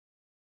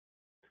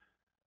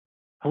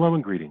Hello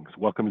and greetings.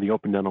 Welcome to the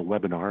Open Dental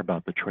webinar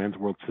about the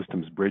Transworld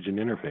Systems Bridge and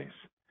Interface.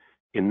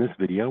 In this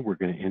video, we're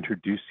going to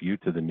introduce you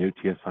to the new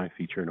TSI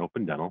feature in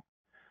Open Dental,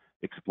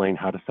 explain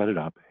how to set it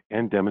up,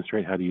 and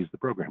demonstrate how to use the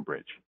program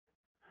bridge.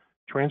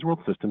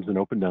 Transworld Systems and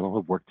Open Dental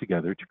have worked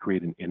together to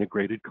create an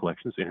integrated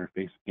collections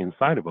interface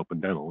inside of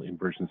Open Dental in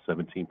version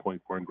 17.4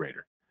 and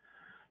greater.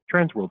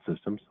 Transworld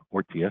Systems,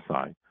 or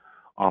TSI,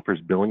 offers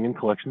billing and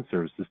collection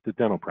services to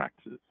dental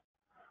practices.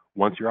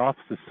 Once your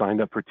office is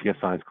signed up for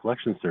TSI's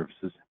collection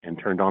services and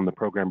turned on the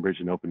program bridge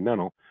in Open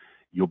Dental,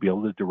 you'll be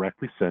able to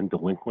directly send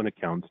delinquent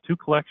accounts to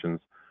collections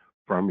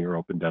from your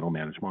Open Dental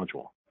Manage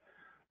module.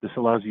 This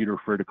allows you to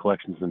refer to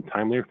collections in a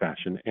timelier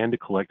fashion and to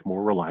collect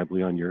more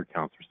reliably on your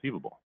accounts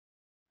receivable.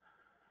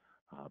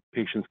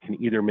 Patients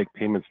can either make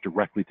payments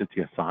directly to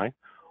TSI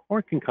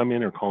or can come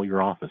in or call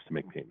your office to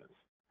make payments.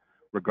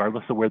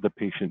 Regardless of where the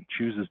patient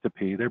chooses to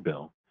pay their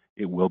bill,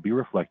 it will be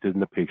reflected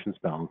in the patient's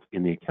balance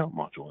in the account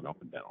module in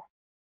Open Dental.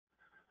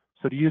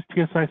 So to use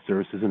TSI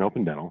Services in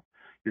Open Dental,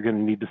 you're going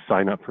to need to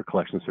sign up for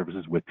collection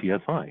services with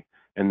TSI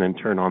and then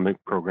turn on the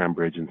program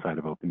bridge inside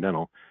of Open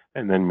Dental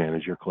and then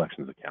manage your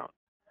collections account.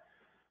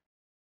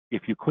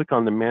 If you click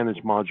on the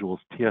Manage Modules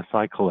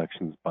TSI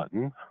Collections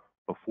button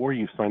before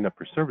you've signed up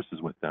for services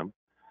with them,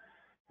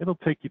 it'll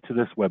take you to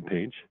this web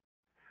page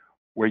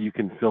where you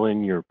can fill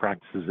in your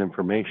practice's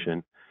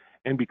information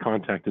and be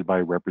contacted by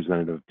a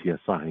representative of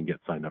TSI and get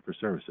signed up for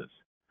services.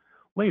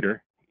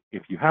 Later,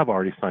 if you have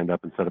already signed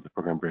up and set up the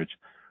program bridge,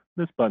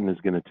 this button is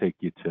going to take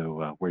you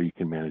to where you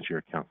can manage your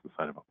accounts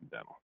inside of Open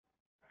Dental.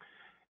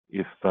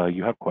 If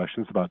you have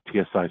questions about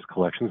TSI's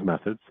collections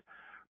methods,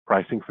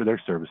 pricing for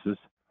their services,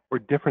 or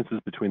differences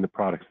between the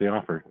products they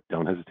offer,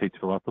 don't hesitate to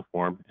fill out the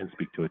form and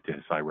speak to a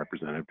TSI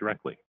representative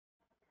directly.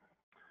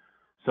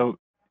 So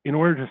in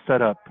order to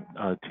set up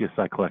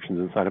TSI collections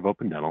inside of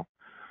Open Dental,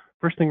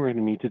 first thing we're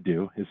going to need to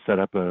do is set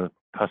up a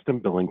custom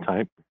billing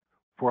type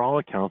for all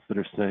accounts that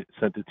are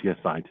sent to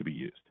TSI to be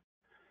used.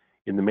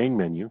 In the main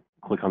menu,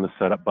 click on the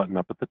Setup button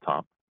up at the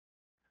top,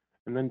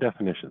 and then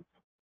Definitions.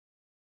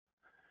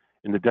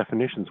 In the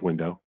Definitions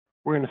window,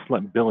 we're going to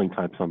select Billing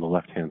Types on the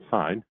left-hand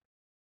side,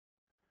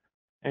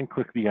 and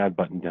click the Add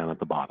button down at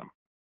the bottom.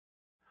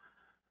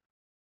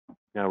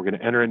 Now we're going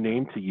to enter a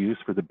name to use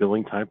for the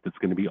billing type that's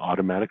going to be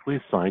automatically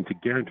assigned to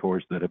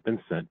guarantors that have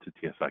been sent to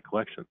TSI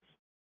Collections.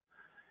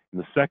 In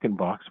the second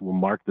box, we'll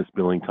mark this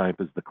billing type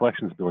as the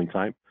Collections billing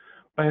type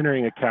by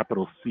entering a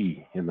capital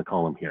C in the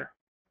column here.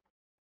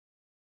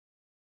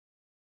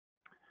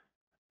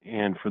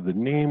 And for the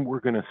name, we're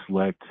going to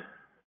select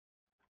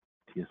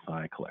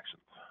TSI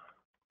Collections.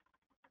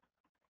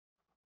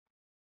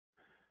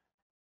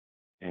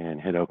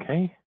 And hit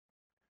OK.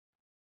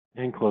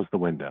 And close the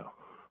window.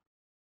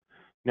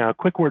 Now, a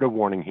quick word of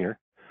warning here.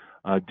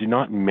 Do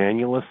not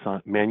manually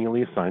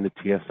assign the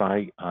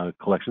TSI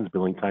Collections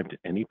billing type to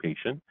any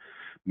patient.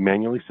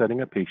 Manually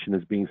setting a patient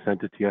as being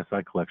sent to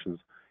TSI Collections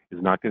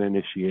is not going to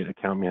initiate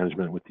account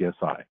management with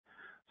TSI.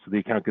 So the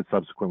account could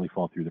subsequently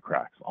fall through the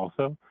cracks.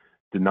 Also,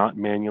 do not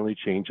manually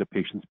change a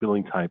patient's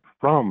billing type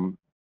from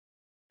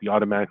the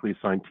automatically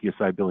assigned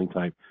TSI billing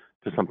type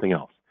to something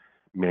else.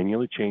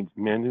 Manually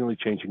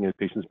changing a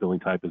patient's billing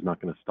type is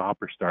not going to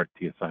stop or start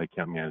TSI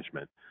account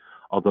management,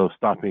 although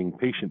stopping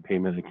patient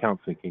payment and account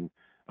syncing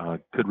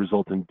could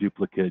result in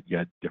duplicate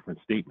yet different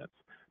statements.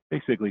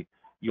 Basically,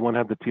 you want to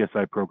have the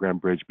TSI program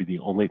bridge be the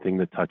only thing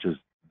that touches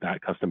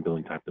that custom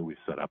billing type that we've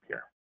set up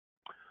here.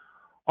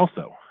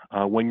 Also,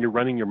 when you're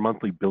running your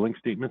monthly billing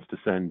statements to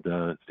send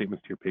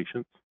statements to your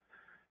patients,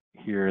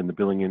 here in the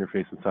billing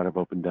interface inside of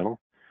Open Dental,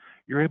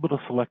 you're able to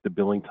select the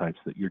billing types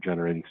that you're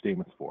generating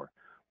statements for.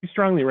 We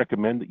strongly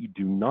recommend that you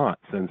do not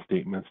send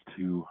statements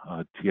to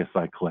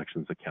TSI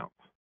Collections accounts.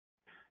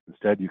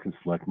 Instead, you can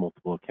select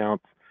multiple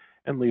accounts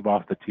and leave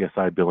off the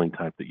TSI billing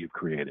type that you've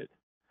created.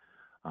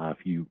 If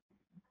you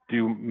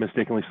do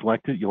mistakenly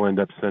select it, you'll end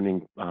up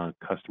sending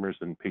customers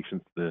and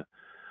patients the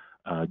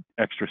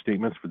extra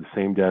statements for the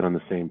same debt on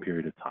the same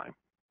period of time.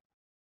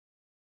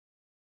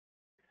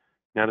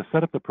 Now to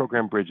set up the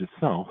program bridge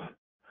itself,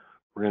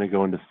 we're going to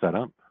go into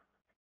Setup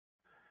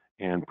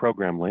and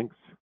Program Links.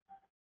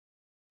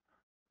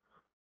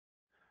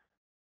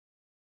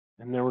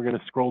 And then we're going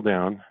to scroll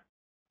down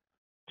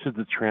to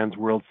the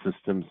Transworld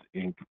Systems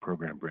Inc.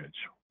 program bridge.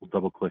 We'll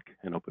double click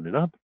and open it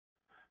up.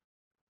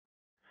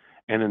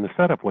 And in the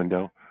Setup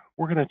window,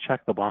 we're going to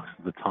check the box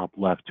at the top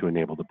left to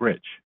enable the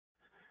bridge.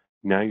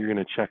 Now you're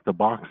going to check the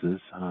boxes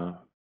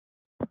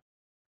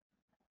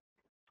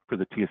for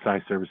the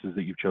TSI services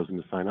that you've chosen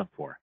to sign up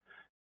for.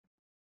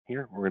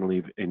 Here, we're going to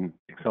leave in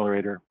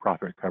Accelerator,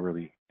 Profit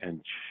Recovery, and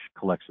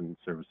Collection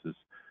Services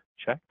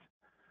checked.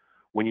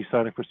 When you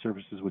sign up for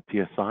services with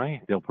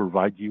TSI, they'll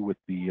provide you with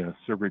the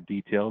server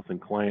details and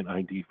client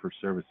ID for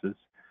services,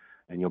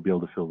 and you'll be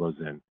able to fill those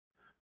in.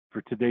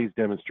 For today's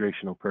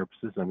demonstrational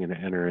purposes, I'm going to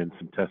enter in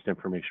some test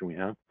information we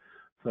have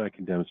so I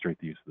can demonstrate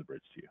the use of the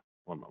bridge to you.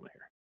 One moment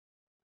here.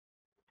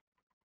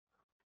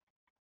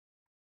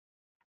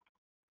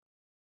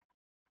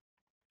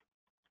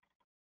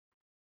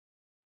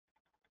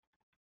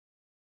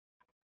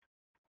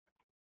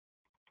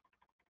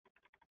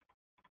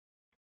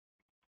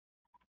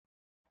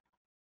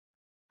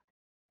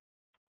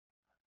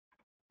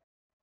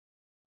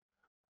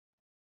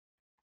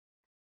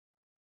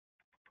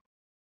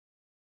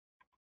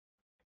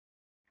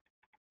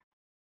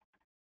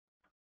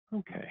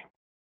 Okay.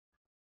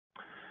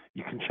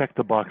 You can check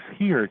the box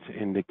here to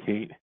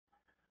indicate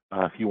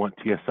if you want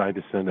TSI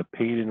to send a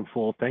paid in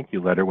full thank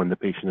you letter when the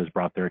patient has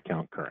brought their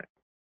account current.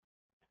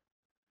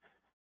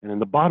 And in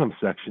the bottom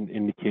section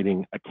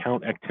indicating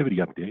account activity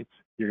updates,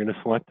 you're going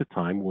to select the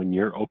time when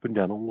your Open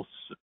Dental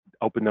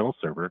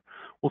server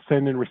will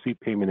send and receive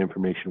payment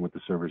information with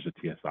the servers at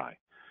TSI.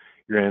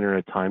 You're going to enter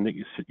a time that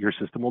your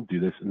system will do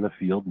this in the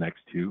field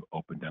next to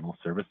Open Dental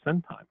Service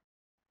Send Time.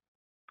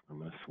 I'm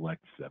going to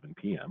select 7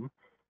 p.m.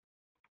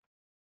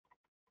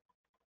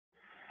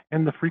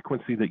 and the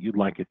frequency that you'd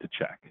like it to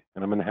check.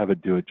 And I'm going to have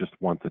it do it just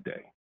once a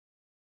day.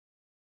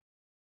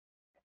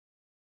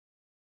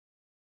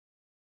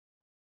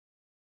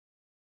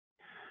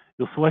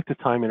 You'll select the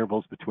time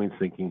intervals between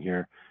syncing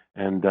here,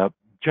 and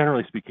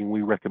generally speaking,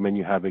 we recommend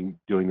you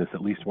doing this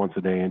at least once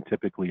a day and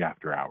typically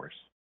after hours.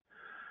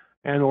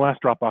 And the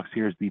last drop box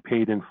here is the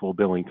paid in full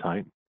billing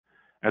type.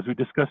 As we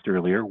discussed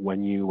earlier,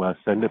 when you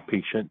send a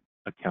patient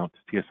account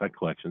to TSI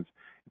Collections,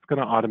 it's going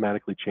to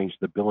automatically change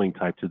the billing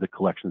type to the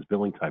collections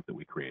billing type that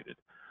we created.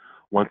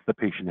 Once the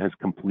patient has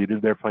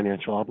completed their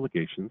financial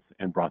obligations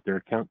and brought their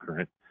account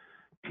current,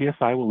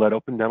 TSI will let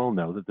Open Dental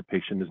know that the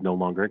patient is no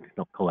longer in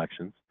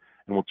collections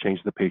and will change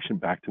the patient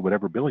back to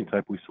whatever billing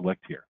type we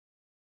select here.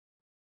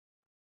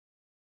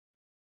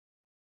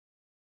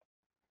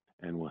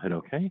 And we'll hit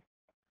OK,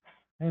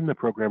 and the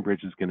program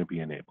bridge is going to be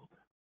enabled.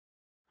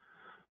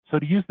 So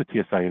to use the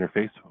TSI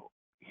interface,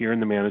 here in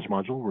the Manage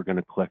module, we're going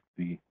to click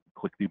the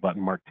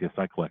button marked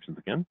TSI Collections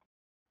again.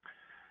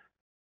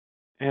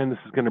 And this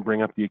is going to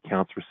bring up the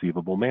Accounts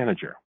Receivable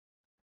Manager.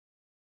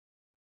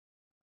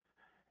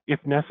 If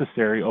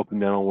necessary, Open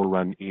Dental will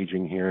run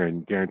aging here,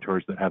 and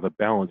guarantors that have a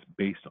balance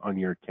based on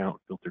your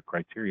account filter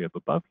criteria up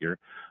above here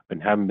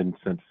and haven't been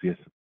sent to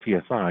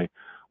TSI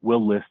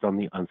will list on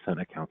the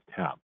Unsent Accounts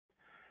tab.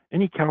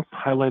 Any accounts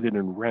highlighted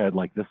in red,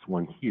 like this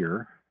one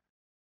here,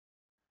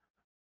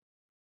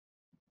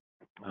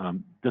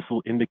 this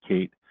will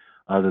indicate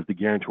that the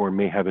guarantor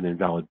may have an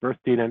invalid birth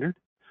date entered,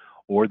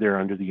 or they're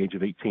under the age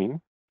of 18,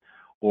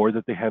 or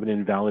that they have an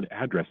invalid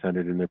address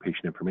entered in their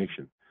patient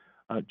information.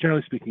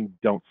 Generally speaking,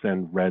 don't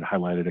send red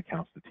highlighted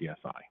accounts to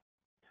TSI.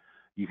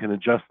 You can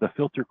adjust the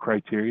filter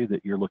criteria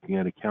that you're looking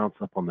at accounts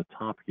up on the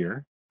top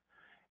here.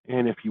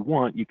 And if you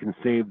want, you can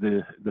save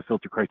the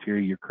filter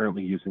criteria you're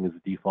currently using as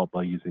a default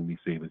by using the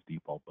Save as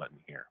Default button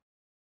here.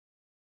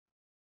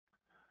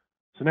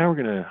 So now we're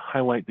going to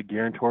highlight the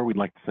guarantor we'd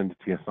like to send to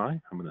TSI.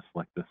 I'm going to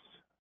select this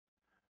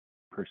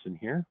person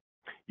here.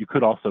 You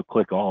could also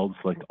click all to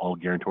select all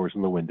guarantors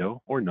in the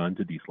window, or none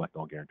to deselect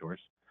all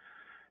guarantors.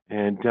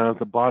 And down at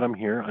the bottom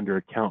here under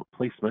account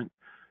placement,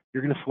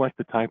 you're going to select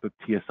the type of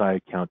TSI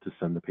account to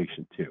send the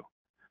patient to.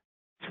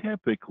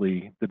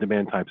 Typically, the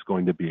demand type is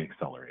going to be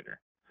accelerator.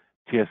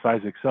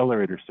 TSI's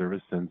accelerator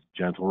service sends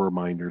gentle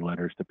reminder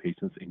letters to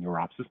patients in your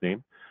office's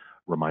name,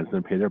 reminds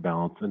them to pay their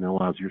balance, and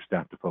allows your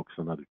staff to focus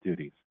on other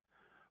duties.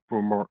 For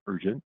a more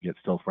urgent yet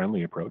still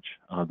friendly approach,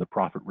 the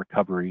profit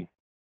recovery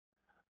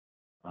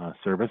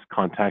service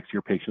contacts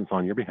your patients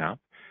on your behalf.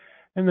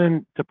 And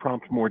then to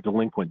prompt more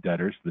delinquent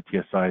debtors, the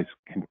TSI's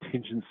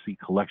contingency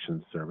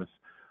collections service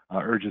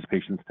urges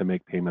patients to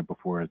make payment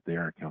before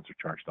their accounts are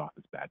charged off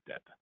as bad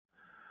debt.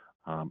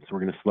 So we're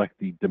going to select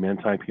the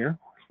demand type here,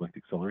 select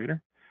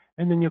accelerator,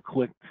 and then you'll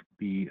click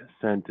the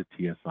Send to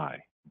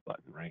TSI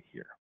button right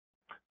here.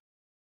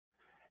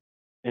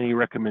 Any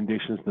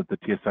recommendations that the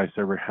TSI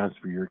server has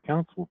for your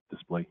accounts will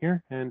display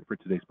here. And for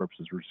today's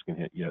purposes, we're just going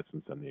to hit yes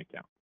and send the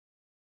account.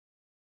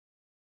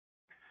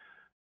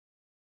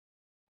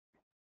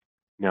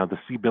 Now, the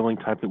C billing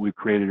type that we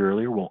created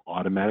earlier will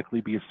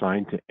automatically be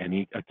assigned to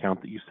any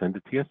account that you send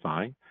to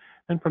TSI.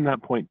 And from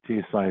that point,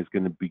 TSI is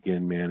going to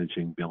begin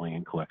managing billing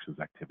and collections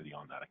activity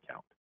on that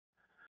account.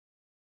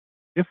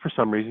 If for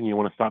some reason you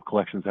want to stop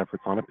collections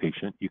efforts on a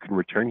patient, you can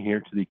return here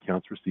to the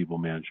Accounts Receivable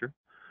Manager,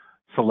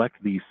 select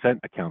the Sent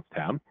Accounts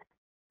tab,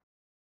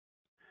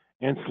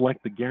 and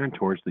select the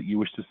guarantors that you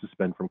wish to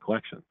suspend from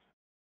collections.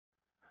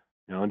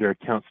 Now, under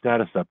Account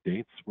Status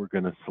Updates, we're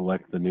going to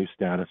select the New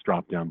Status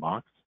drop-down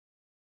box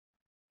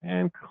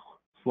and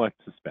select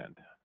Suspend,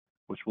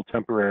 which will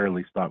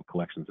temporarily stop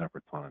collections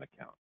efforts on an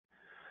account.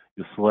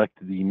 You'll select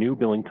the new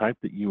billing type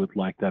that you would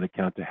like that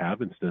account to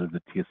have instead of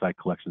the TSI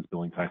Collections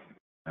billing type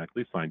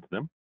automatically assigned to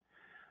them.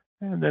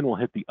 And then we'll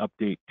hit the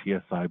Update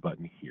TSI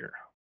button here.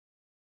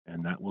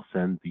 And that will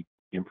send the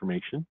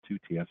information to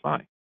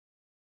TSI.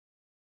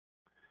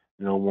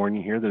 And I'll warn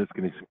you here that it's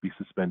going to be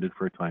suspended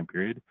for a time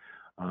period.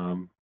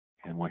 And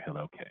we'll hit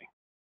OK.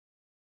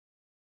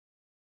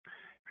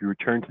 If you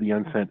return to the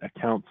Unsent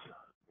Accounts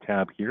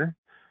tab here,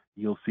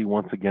 you'll see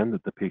once again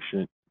that the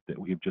patient that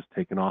we've just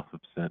taken off of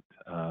sent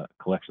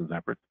collections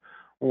efforts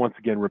will once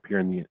again appear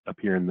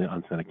in the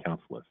Unsent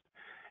Accounts list.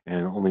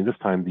 And only this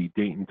time, the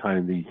date and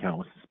time the account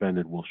was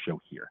suspended will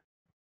show here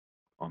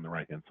on the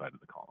right-hand side of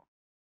the column.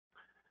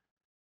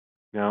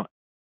 Now,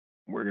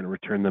 we're going to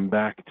return them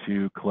back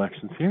to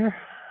collections here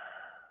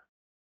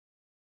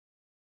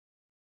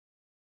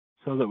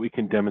so that we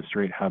can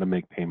demonstrate how to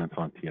make payments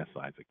on TSI's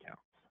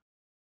accounts.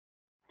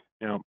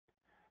 Now,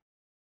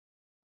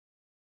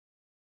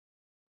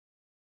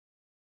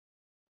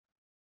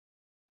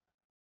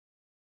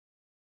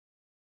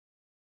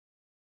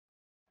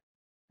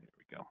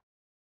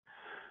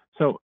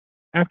 So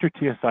after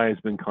TSI has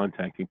been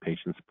contacting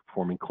patients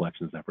performing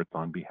collections efforts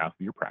on behalf of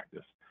your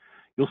practice,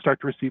 you'll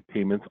start to receive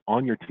payments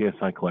on your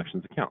TSI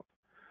Collections account.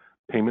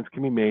 Payments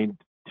can be made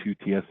to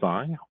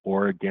TSI,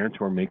 or a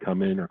guarantor may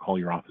come in or call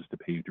your office to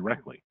pay you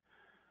directly.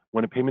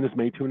 When a payment is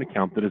made to an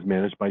account that is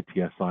managed by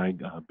TSI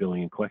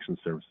Billing and Collection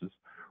Services,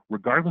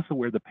 regardless of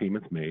where the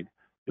payment's made,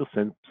 you'll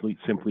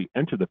simply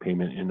enter the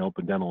payment in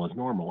Open Dental as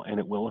normal, and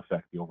it will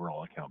affect the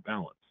overall account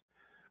balance.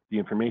 The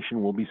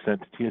information will be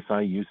sent to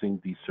TSI using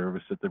the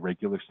service at the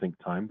regular sync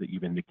time that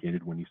you've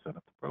indicated when you set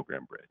up the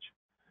program bridge.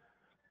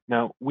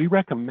 Now, we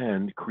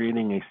recommend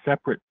creating a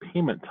separate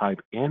payment type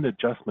and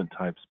adjustment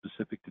type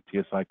specific to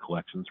TSI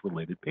Collections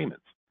related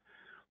payments.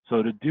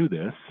 So to do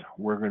this,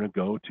 we're going to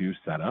go to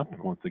Setup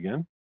once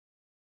again,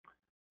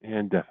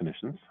 and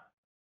Definitions,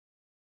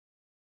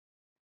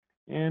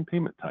 and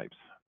Payment Types.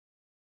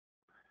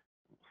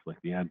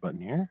 Select the Add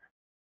button here,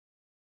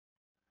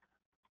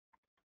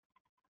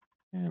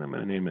 and I'm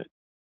going to name it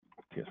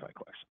TSI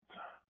Collections.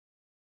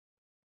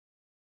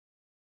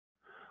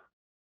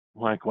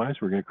 Likewise,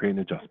 we're going to create an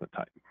adjustment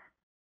type.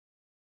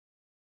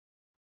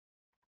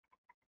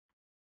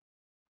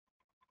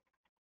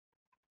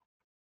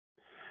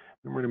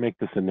 And we're going to make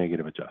this a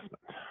negative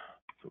adjustment.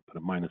 So put a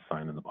minus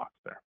sign in the box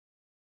there.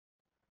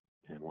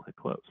 And we'll hit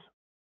close.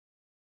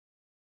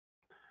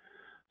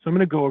 So I'm going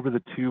to go over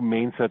the two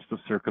main sets of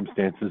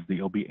circumstances that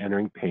you'll be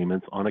entering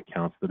payments on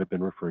accounts that have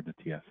been referred to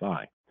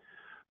TSI.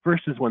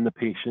 First is when the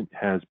patient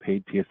has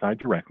paid TSI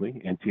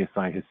directly and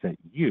TSI has sent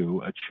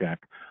you a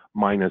check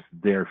minus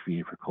their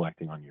fee for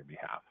collecting on your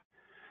behalf.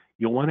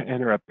 You'll want to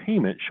enter a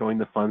payment showing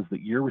the funds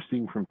that you're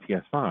receiving from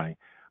TSI,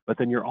 but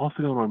then you're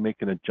also going to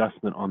make an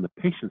adjustment on the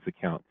patient's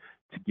account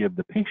to give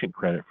the patient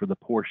credit for the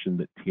portion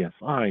that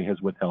TSI has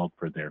withheld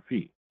for their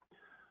fee.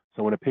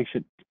 So when a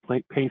patient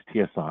pays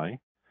TSI,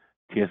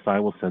 TSI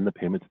will send the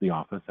payment to the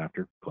office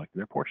after collecting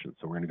their portion.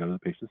 So we're going to go to the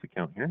patient's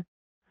account here,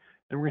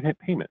 and we're going to hit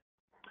payment.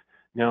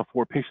 Now,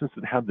 for patients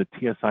that have the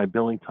TSI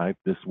billing type,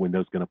 this window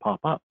is going to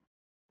pop up.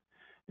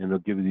 And they'll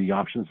give you the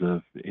options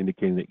of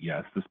indicating that,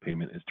 yes, this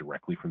payment is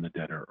directly from the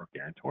debtor or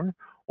guarantor,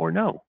 or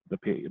no, the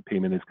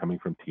payment is coming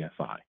from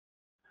TSI.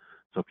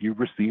 So if you've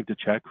received a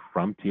check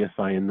from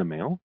TSI in the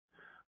mail,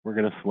 we're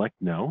going to select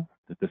no,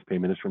 that this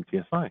payment is from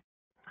TSI.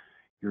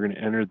 You're going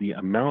to enter the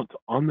amount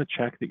on the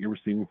check that you're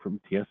receiving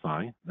from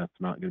TSI. That's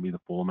not going to be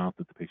the full amount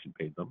that the patient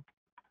paid them.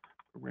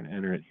 We're going to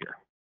enter it here.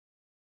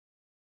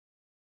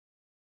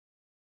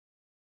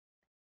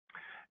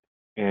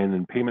 And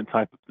in payment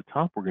type at the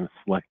top, we're going to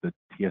select the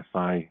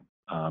TSI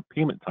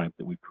payment type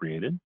that we've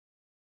created.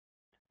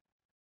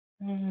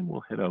 And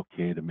we'll hit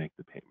OK to make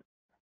the payment.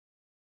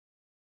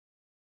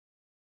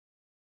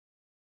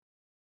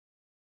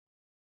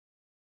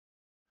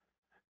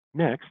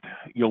 Next,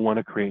 you'll want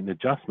to create an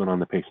adjustment on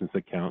the patient's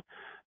account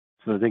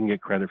so that they can get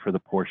credit for the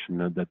portion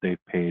that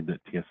they've paid that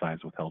TSI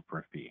has withheld for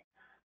a fee.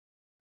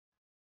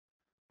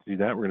 To do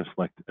that, we're going to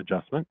select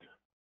Adjustment.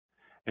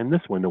 And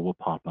this window will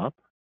pop up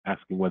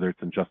asking whether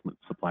it's an adjustment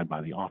supplied by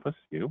the office,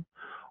 you,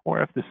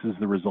 or if this is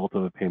the result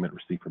of a payment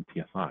received from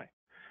TSI.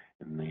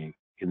 In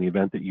the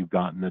event that you've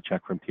gotten a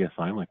check from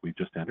TSI like we've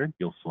just entered,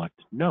 you'll select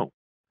No.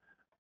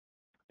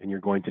 And you're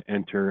going to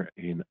enter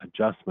an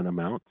adjustment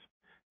amount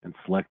and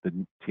select the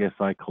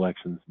TSI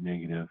Collections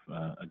negative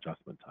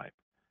adjustment type.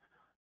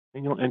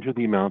 And you'll enter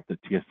the amount that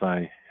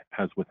TSI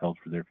has withheld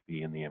for their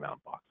fee in the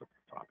amount box up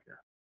at the top here.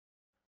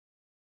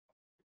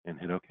 And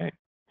hit OK.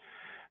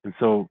 And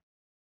so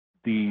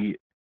the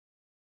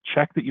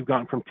check that you've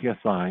gotten from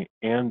TSI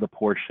and the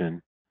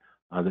portion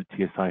that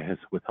TSI has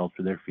withheld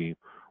for their fee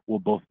will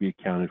both be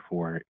accounted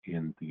for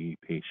in the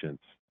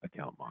patient's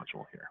account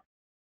module here.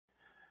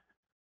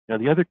 Now,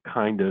 the other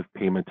kind of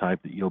payment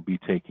type that you'll be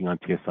taking on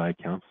TSI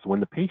accounts is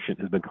when the patient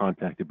has been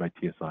contacted by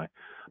TSI,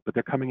 but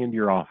they're coming into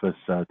your office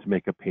to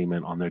make a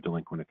payment on their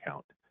delinquent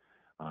account.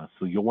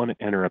 So you'll want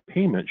to enter a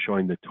payment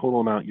showing the total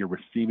amount you're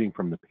receiving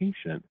from the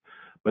patient,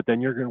 but then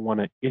you're going to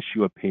want to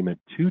issue a payment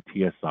to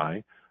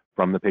TSI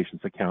from the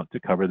patient's account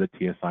to cover the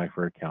TSI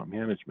for account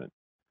management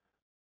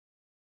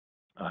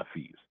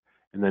fees.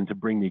 And then to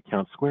bring the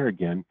account square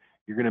again,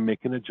 you're going to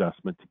make an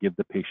adjustment to give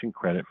the patient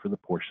credit for the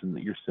portion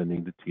that you're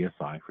sending to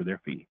TSI for their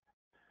fee.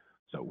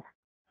 So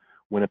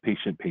when a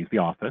patient pays the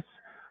office,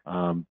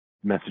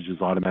 message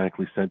is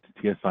automatically sent to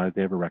TSI if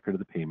they have a record of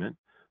the payment.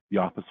 The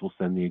office will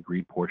send the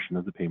agreed portion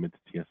of the payment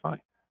to TSI.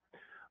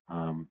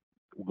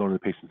 We'll go to the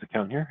patient's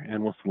account here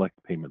and we'll select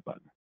the payment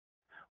button.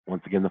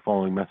 Once again, the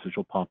following message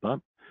will pop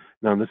up.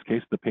 Now, in this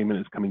case, the payment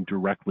is coming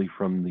directly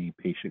from the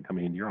patient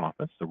coming into your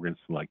office. So we're going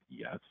to select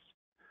yes.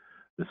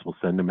 This will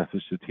send a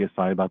message to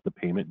TSI about the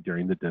payment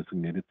during the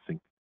designated sync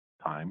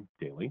time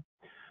daily.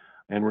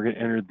 And we're going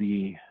to enter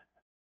the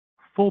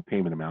full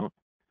payment amount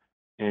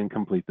and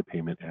complete the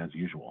payment as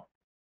usual.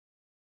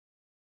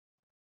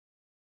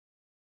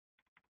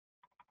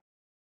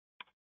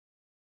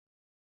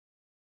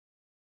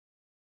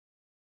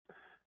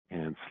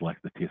 And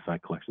select the TSI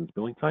Collections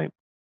billing type.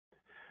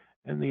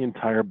 And the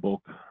entire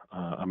bulk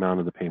amount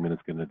of the payment is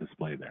going to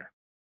display there.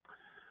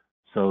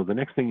 So the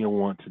next thing you'll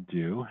want to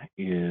do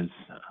is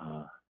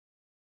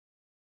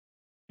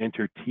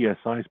enter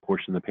TSI's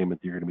portion of the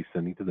payment that you're going to be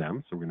sending to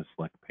them. So we're going to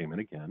select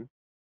payment again.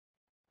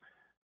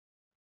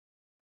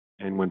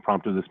 And when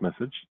prompted with this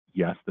message,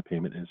 yes, the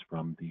payment is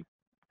from the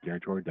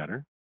guarantor or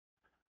debtor.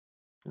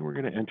 And we're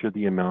going to enter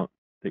the amount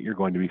that you're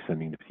going to be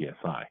sending to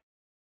TSI.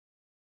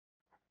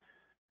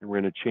 And we're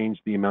going to change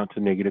the amount to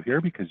negative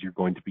here because you're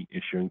going to be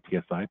issuing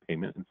TSI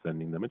payment and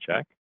sending them a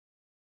check.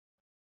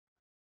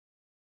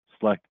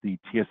 Select the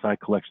TSI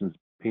Collections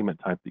payment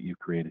type that you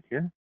created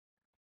here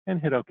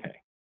and hit OK.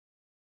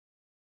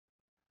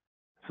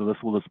 So this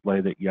will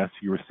display that, yes,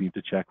 you received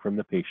a check from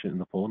the patient in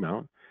the full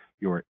amount.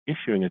 You are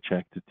issuing a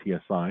check to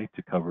TSI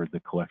to cover the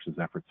collections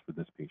efforts for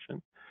this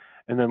patient.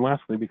 And then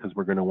lastly, because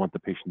we're going to want the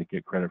patient to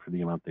get credit for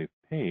the amount they've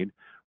paid,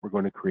 we're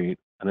going to create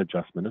an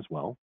adjustment as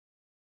well.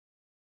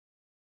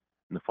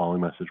 And the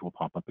following message will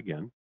pop up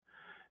again.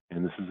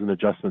 And this is an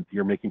adjustment that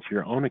you're making to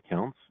your own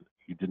accounts.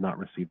 You did not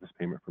receive this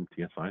payment from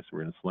TSI, so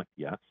we're going to select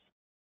yes.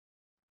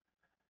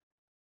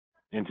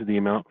 Enter the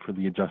amount for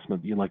the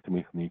adjustment that you'd like to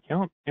make on the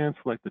account and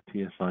select the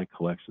TSI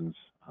Collections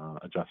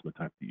adjustment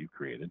type that you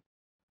created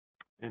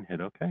and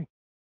hit OK. And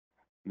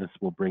this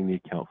will bring the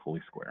account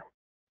fully square.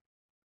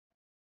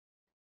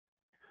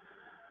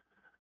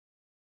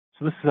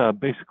 So this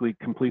basically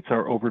completes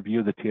our overview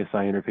of the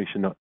TSI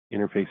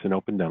interface in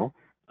Open Dental.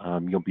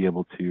 You'll be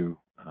able to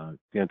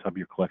stay on top of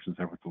your collections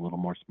efforts a little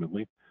more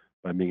smoothly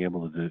by being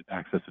able to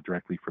access it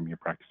directly from your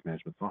practice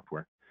management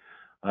software.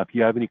 If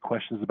you have any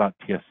questions about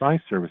TSI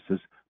services,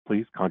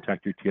 please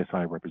contact your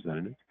TSI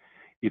representative.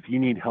 If you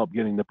need help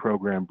getting the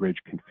program bridge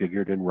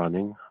configured and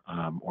running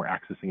or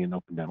accessing in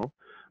Open Dental,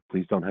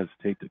 please don't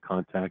hesitate to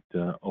contact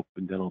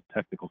Open Dental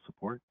technical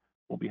support.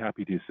 We'll be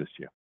happy to assist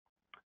you.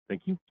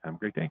 Thank you. Have a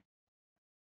great day.